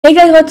Hey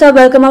guys, what's up?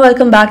 Welcome or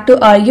welcome back to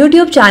our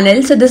YouTube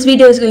channel. So this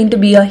video is going to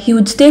be a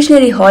huge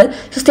stationery haul.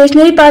 So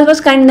Stationery Pal was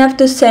kind enough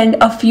to send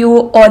a few,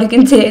 or you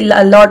can say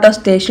a lot of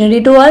stationery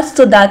to us.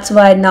 So that's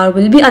why now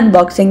we'll be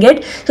unboxing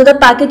it. So the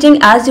packaging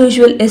as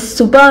usual is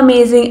super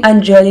amazing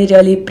and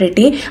really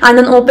pretty. And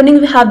on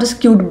opening we have this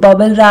cute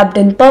bubble wrapped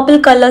in purple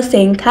color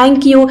saying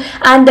thank you.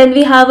 And then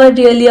we have a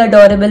really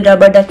adorable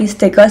rubber ducky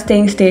sticker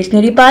saying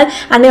Stationery Pal.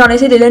 And I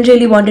honestly didn't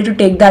really wanted to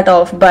take that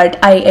off,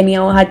 but I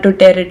anyhow had to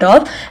tear it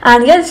off.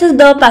 And yeah, this is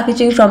the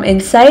packaging from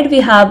inside. We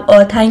have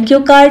a thank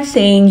you card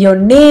saying your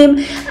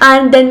name,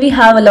 and then we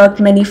have a lot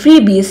many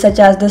freebies such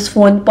as this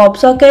phone pop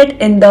socket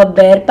in the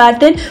bear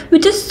pattern,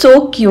 which is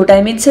so cute.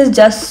 I mean, this is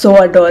just so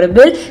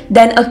adorable.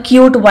 Then a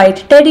cute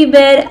white teddy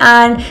bear,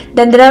 and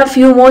then there are a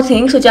few more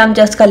things which I'm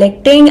just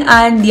collecting.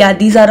 And yeah,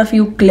 these are a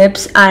few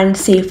clips and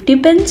safety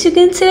pins, you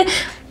can say,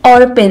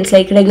 or pins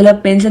like regular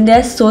pins, and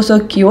they're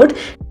so cute.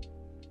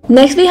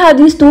 Next we have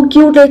these two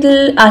cute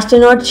little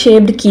astronaut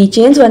shaped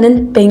keychains, one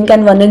in pink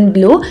and one in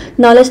blue.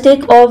 Now let's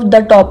take off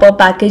the topper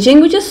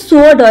packaging, which is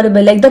so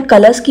adorable. Like the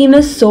color scheme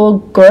is so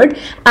good.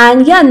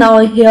 And yeah, now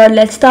here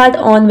let's start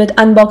on with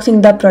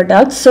unboxing the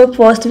products. So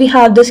first we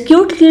have this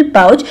cute little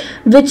pouch,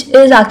 which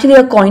is actually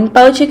a coin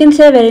pouch, you can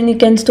say, wherein you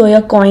can store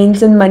your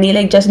coins and money,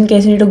 like just in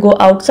case you need to go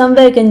out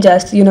somewhere, you can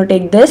just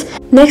take this.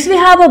 Next we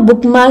have a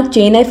bookmark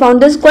chain. I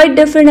found this quite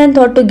different and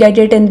thought to get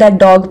it in the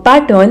dog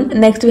pattern.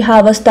 Next we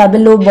have a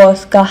Stabilo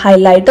Bosca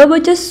highlighter,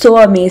 which is so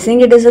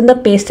amazing. It is in the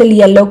pastel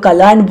yellow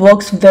color and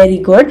works very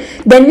good.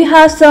 Then we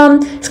have some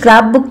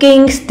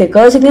scrapbooking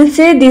stickers, you can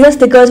say. These are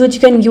stickers which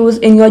you can use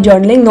in your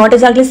journaling. Not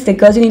exactly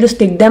stickers, you need to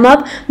stick them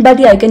up, but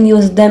yeah, you can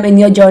use them in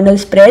your journal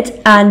spreads.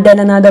 And then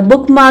another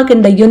bookmark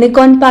in the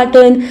unicorn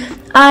pattern.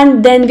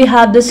 And then we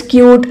have this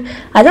cute,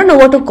 I don't know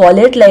what to call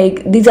it,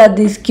 like these are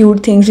these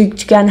cute things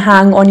which you can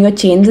hang on your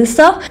chains and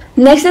stuff.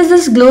 Next is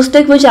this glue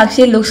stick, which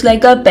actually looks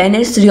like a pen.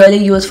 It's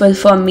really useful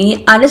for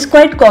me and it's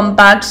quite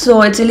compact,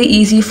 so it's really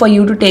easy for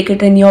you to take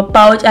it in your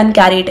pouch and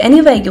carry it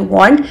anywhere you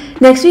want.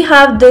 Next we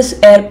have this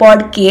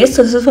AirPod case.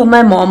 So this is for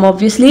my mom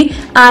obviously,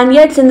 and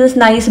yeah, it's in this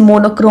nice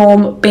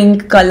monochrome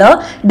pink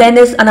color. Then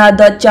is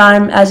another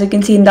charm, as you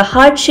can see, in the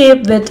heart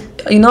shape with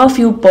a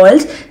few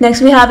pearls.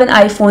 Next we have an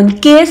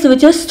iPhone case,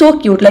 which is so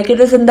cute. Like it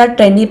is in that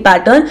trendy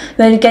pattern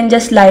where you can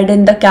just slide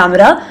in the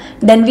camera.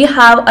 Then we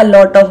have a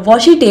lot of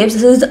washi tapes.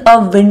 This is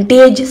a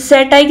vintage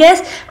set, I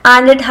guess,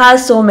 and it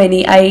has so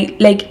many. I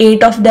like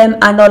 8 of them,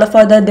 and all of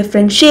other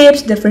different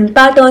shapes, different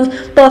patterns,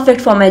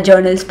 perfect for my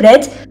journal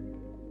spreads.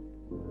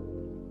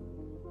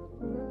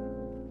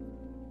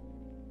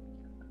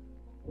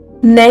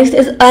 Next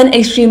is an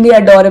extremely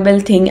adorable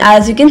thing.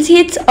 As you can see,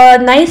 it's a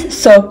nice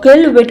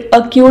circle with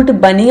a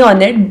cute bunny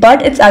on it,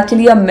 but it's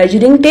actually a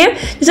measuring tape.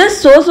 This is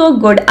so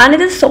good, and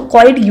it is so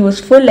quite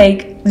useful,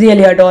 like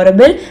really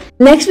adorable.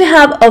 Next we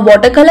have a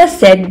watercolor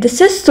set. This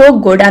is so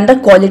good, and the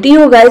quality,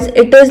 you guys,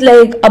 it is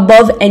like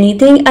above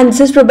anything, and this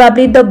is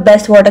probably the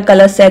best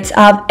watercolor sets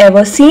I've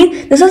ever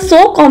seen. This is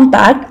so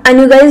compact, and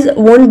you guys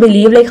won't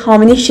believe like how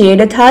many shades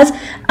it has.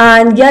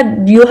 And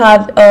yeah, you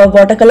have a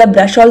watercolor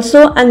brush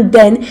also, and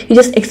then you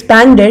just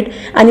expand it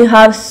and you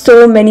have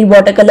so many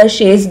watercolor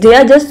shades. They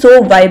are just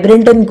so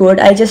vibrant and good.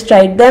 I just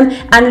tried them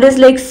and it is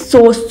like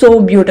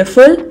so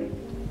beautiful.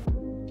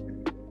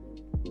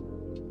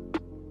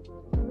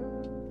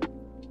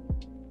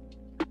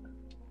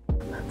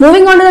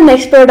 Moving on to the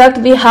next product,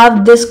 we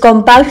have this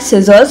compact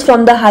scissors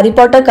from the Harry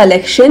Potter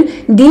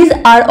collection. These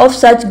are of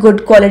such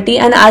good quality,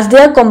 and as they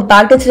are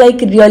compact, it's like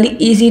really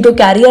easy to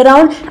carry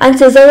around. And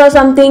scissors are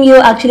something you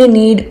actually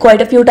need quite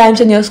a few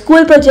times in your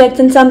school projects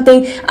and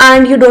something,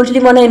 and you don't really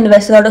want to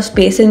invest a lot of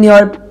space in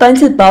your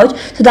pencil pouch.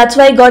 So that's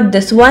why I got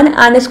this one,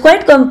 and it's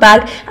quite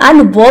compact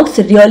and works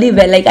really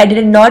well. Like I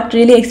did not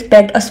really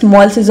expect a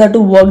small scissor to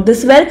work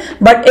this well,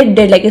 but it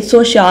did. Like it's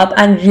so sharp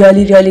and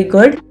really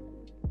good.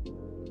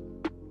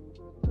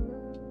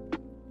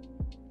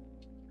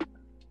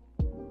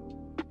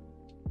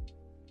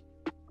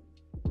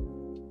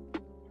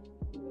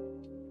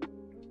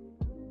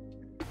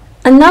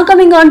 And now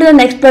coming on to the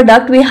next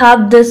product, we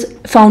have this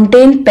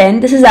fountain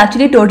pen. This is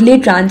actually totally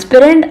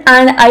transparent,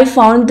 and I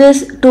found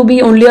this to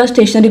be only a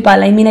Stationery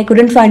Pal. I mean, I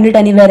couldn't find it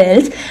anywhere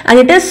else, and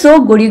it is so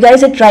good, you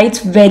guys. It writes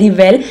very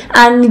well,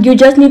 and you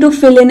just need to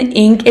fill in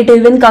ink. It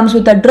even comes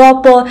with a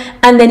dropper,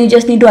 and then you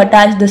just need to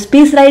attach this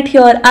piece right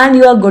here and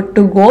you are good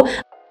to go.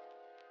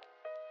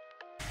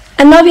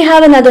 And now we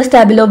have another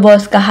Stabilo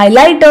Bosca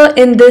highlighter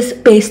in this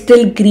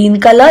pastel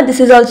green color. This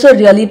is also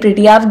really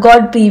pretty. I've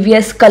got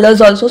previous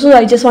colors also, so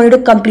I just wanted to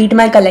complete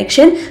my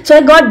collection. So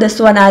I got this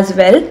one as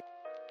well.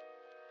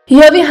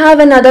 Here we have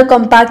another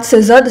compact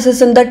scissor. This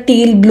is in the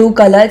teal blue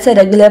color. It's a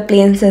regular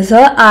plain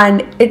scissor,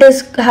 and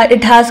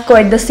it has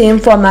quite the same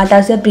format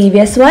as the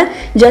previous one.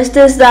 Just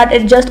is that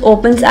it just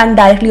opens and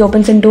directly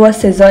opens into a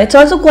scissor. It's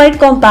also quite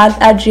compact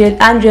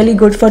and really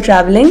good for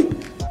traveling.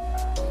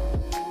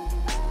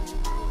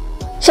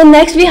 So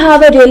next we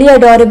have a really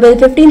adorable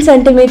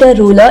 15cm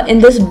ruler in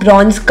this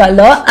bronze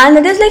color, and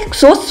it is like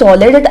so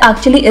solid. It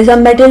actually is a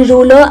metal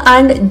ruler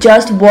and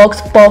just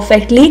works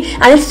perfectly,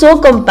 and it's so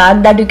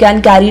compact that you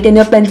can carry it in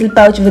your pencil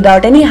pouch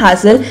without any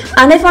hassle,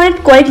 and I found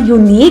it quite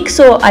unique,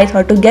 so I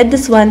thought to get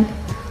this one.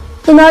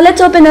 So now let's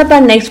open up our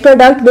next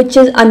product, which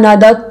is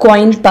another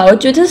coin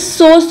pouch, which is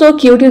so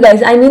cute, you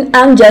guys. I mean,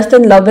 I'm just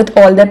in love with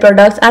all their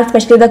products, and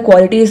especially the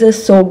quality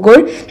is so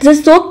good. This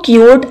is so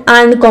cute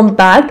and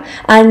compact,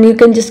 and you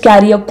can just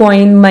carry your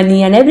coin,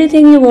 money and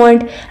everything you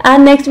want.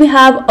 And next we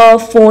have a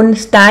phone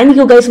stand.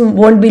 You guys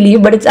won't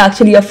believe, but it's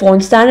actually a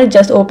phone stand. It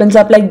just opens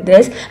up like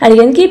this, and you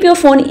can keep your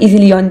phone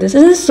easily on this.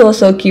 This is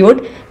so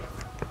cute.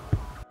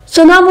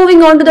 So now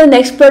moving on to the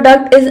next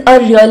product is a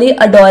really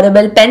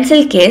adorable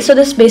pencil case. So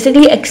this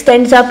basically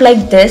extends up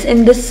like this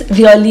in this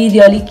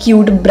really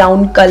cute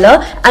brown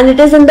color, and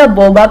it is in the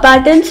boba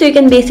pattern. So you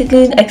can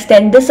basically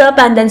extend this up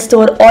and then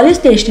store all your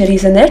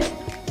stationeries in it.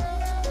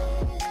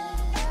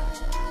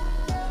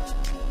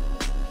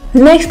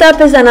 Next up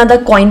is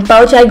another coin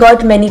pouch. I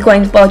got many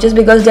coin pouches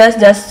because they're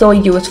just so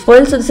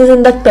useful. So this is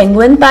in the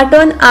penguin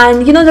pattern,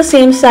 and you know, the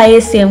same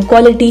size, same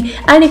quality,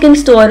 and you can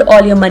store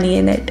all your money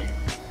in it.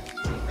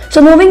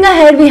 So moving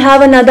ahead, we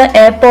have another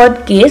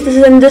AirPod case. This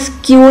is in this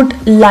cute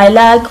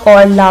lilac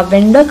or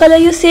lavender color,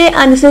 you say,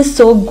 and this is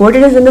so good.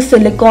 It is in the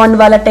silicone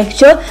wala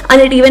texture,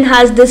 and it even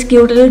has this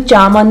cute little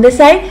charm on the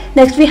side.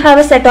 Next we have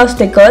a set of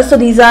stickers. So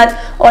these are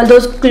all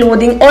those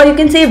clothing, or you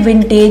can say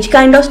vintage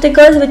kind of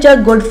stickers, which are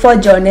good for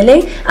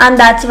journaling, and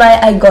that's why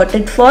I got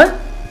it for.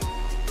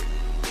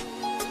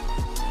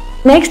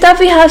 Next up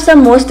we have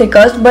some more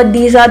stickers, but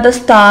these are the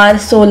star,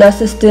 solar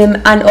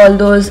system and all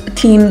those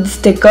themed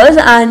stickers,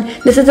 and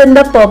this is in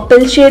the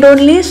purple shade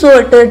only, so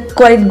it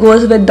quite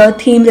goes with the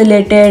theme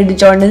related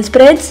journal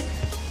spreads.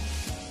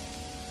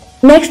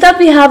 Next up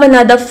we have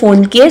another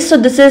phone case. So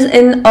this is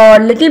in a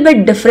little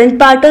bit different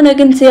pattern, you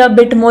can say a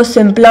bit more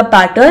simpler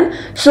pattern.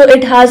 So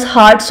it has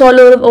hearts all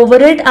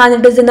over it, and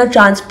it is in a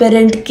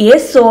transparent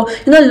case, so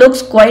you know,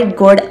 looks quite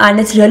good, and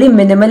it's really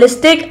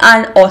minimalistic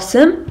and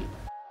awesome.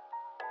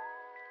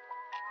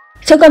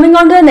 So coming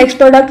on to the next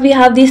product, we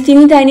have these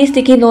teeny tiny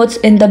sticky notes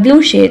in the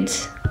blue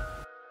shades.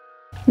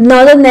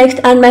 Now the next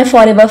and my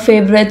forever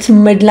favorites,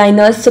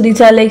 midliners. So these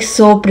are like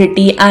so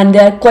pretty, and they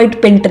are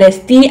quite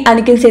Pinteresty, and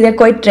you can say they're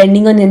quite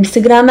trending on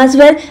Instagram as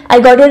well.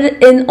 I got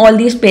it in all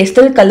these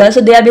pastel colors.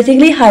 So they are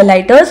basically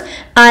highlighters,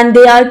 and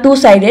they are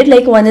two-sided.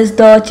 Like one is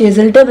the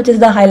chisel tip, which is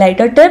the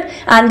highlighter tip,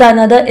 and the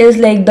another is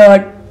like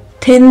the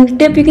thin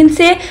tip, you can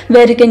say,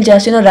 where you can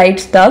just, you know, write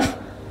stuff.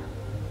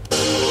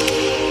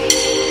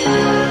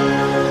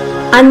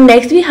 And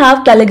next we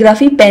have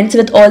calligraphy pens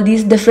with all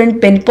these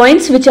different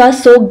pinpoints, which are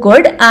so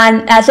good,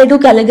 and as I do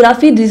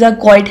calligraphy, these are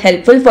quite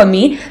helpful for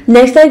me.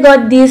 Next I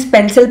got these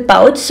pencil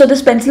pouch. So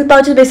this pencil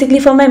pouch is basically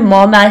for my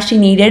mom as she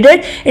needed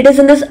it. It is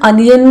in this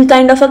onion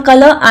kind of a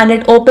color, and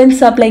it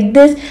opens up like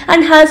this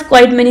and has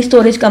quite many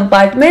storage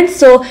compartments,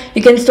 so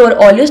you can store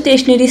all your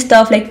stationery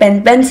stuff like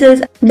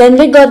pencils. Then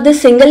we got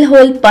this single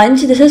hole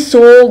punch. This is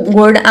so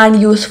good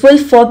and useful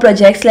for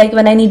projects, like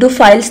when I need to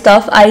file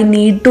stuff, I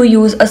need to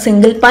use a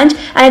single punch,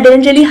 and I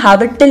didn't really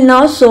have it till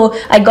now, so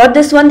I got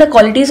this one. The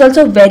quality is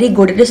also very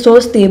good. It is so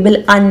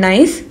stable and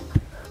nice.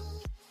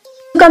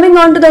 Coming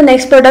on to the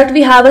next product,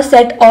 we have a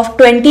set of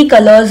 20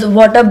 colors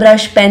water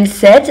brush pen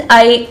sets.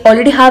 I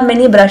already have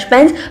many brush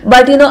pens,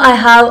 but you know, I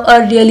have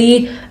a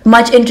really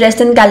much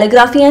interest in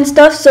calligraphy and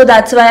stuff, so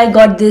that's why I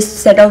got this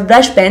set of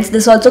brush pens.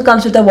 This also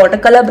comes with a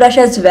watercolor brush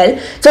as well.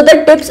 So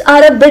the tips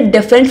are a bit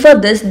different for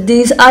this.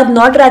 These are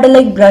not rather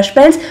like brush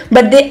pens,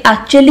 but they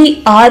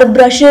actually are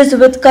brushes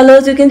with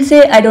colors, you can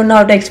say. I don't know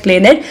how to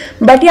explain it,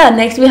 but yeah.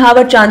 Next we have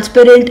a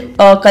transparent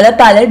color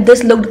palette.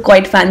 This looked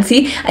quite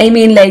fancy. I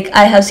mean, like,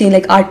 I have seen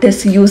like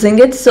artists using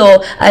it,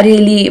 so I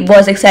really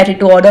was excited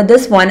to order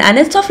this one, and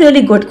it's of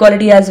really good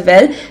quality as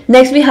well.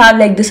 Next we have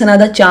like this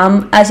another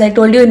charm, as I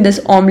told you, in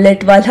this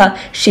omelette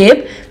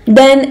shape.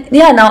 Then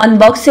yeah, now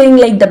unboxing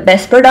like the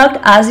best product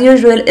as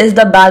usual is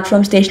the bag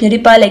from Stationery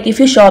Pal. Like if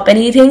you shop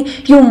anything,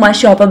 you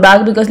must shop a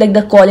bag, because like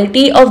the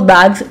quality of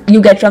bags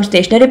you get from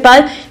Stationery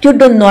Pal, you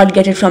do not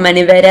get it from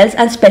anywhere else,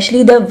 and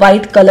especially the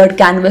white colored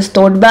canvas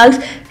tote bags,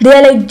 they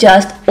are like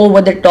just over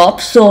the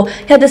top. So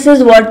yeah, this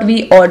is what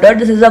we ordered.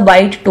 This is a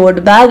white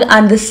tote bag,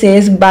 and this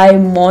says by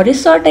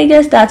Morissot, I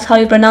guess that's how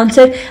you pronounce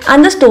it,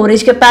 and the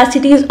storage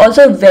capacity is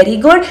also very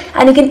good,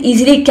 and you can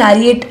easily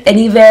carry it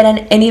anywhere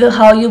and anywhere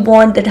how you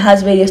want. It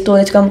has various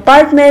storage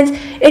compartments.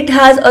 It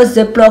has a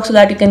ziplock so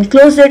that you can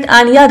close it,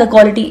 and yeah, the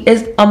quality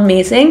is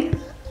amazing.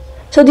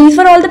 So these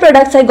were all the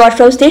products I got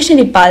from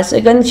Stationery Pal. So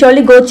you can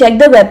surely go check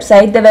the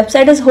website. The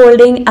website is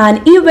holding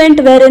an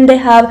event wherein they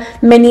have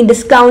many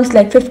discounts,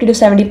 like 50 to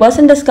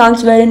 70%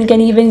 discounts, wherein you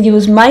can even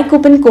use my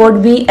coupon code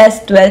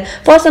VS12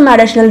 for some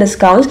additional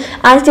discounts.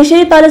 And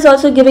Stationery Pal is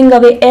also giving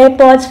away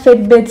AirPods,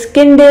 Fitbits,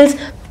 Kindles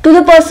to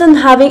the person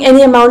having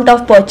any amount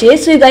of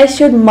purchase. So you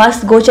guys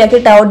must go check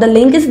it out. The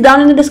link is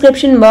down in the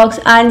description box.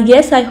 And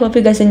yes, I hope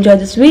you guys enjoyed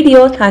this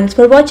video. Thanks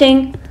for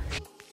watching.